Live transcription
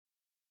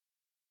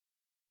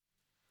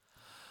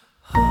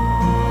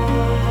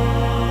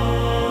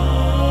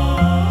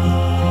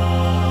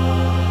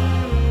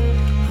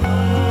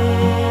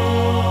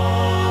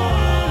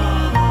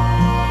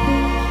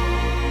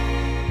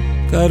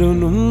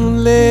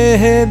Karunumle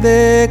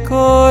de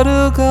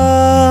koruga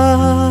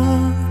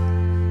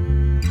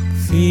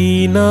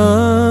Fina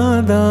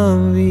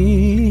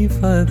davi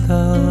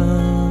fata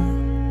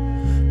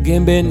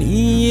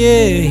Gembeniye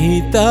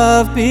hita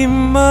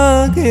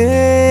pimmage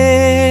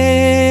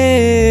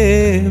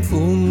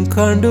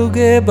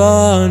Funkanduge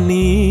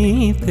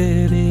bani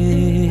tere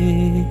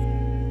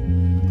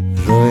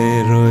Roe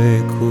roe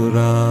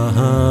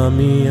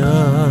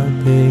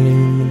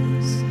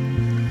kurahamiates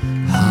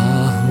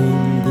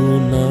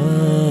Hahunguna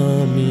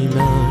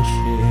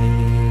minashe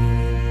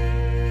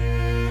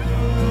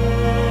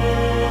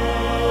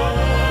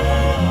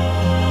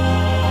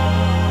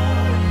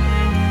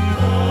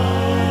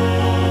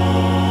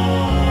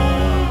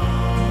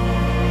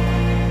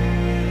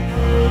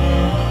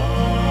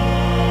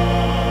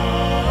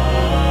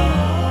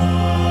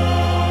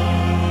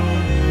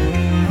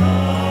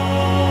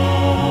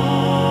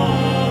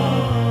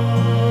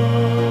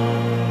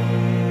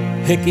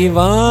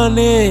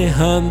Hekivane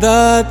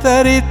handa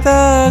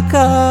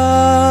taritaka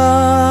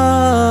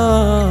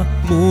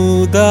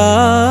muda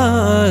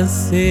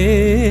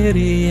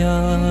seriya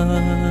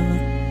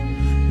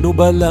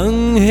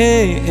nubalang he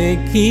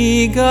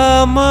ekiga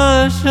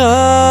masha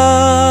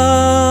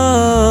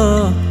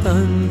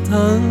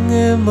tantang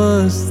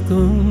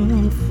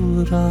mastum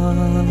fura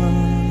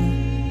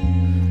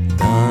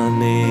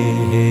tane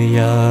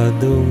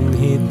yadum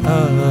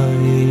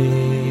hitai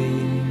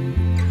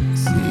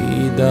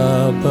Sida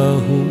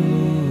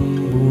bahunashe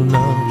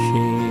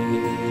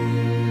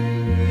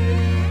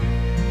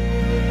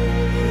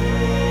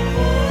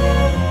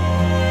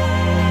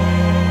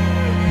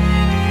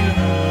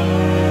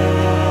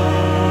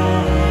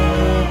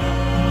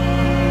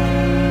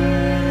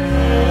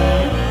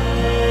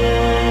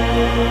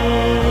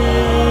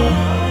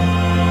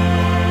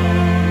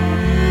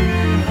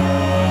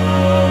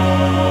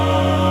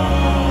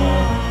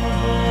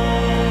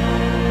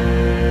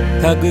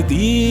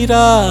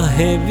Takdira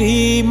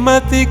hevi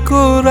mati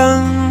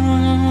kurang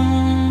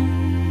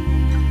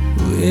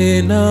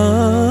Wena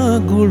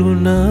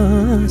guluna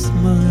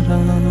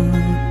smara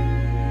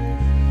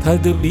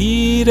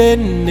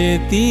Tadbiren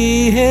neti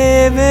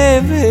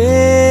heveve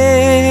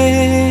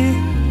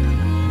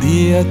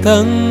Dia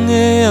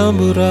tange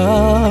amura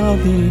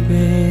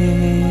dilbe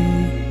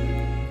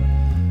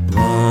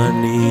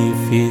Vani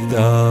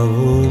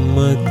fidavu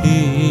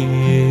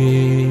matiye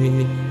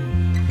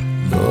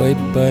Doi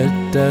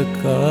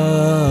pataka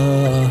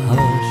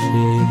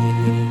hashe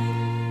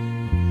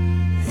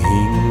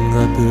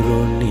Hingadu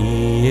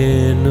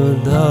ronee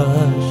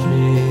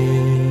nudhaashey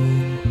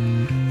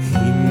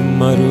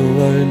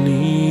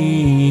Himmaruwani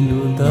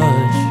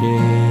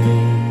nudhaashey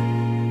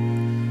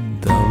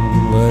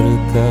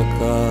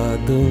Damvartaka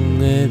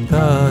dunge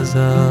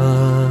taza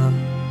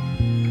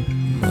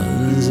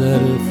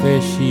Manzar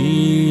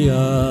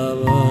feshiya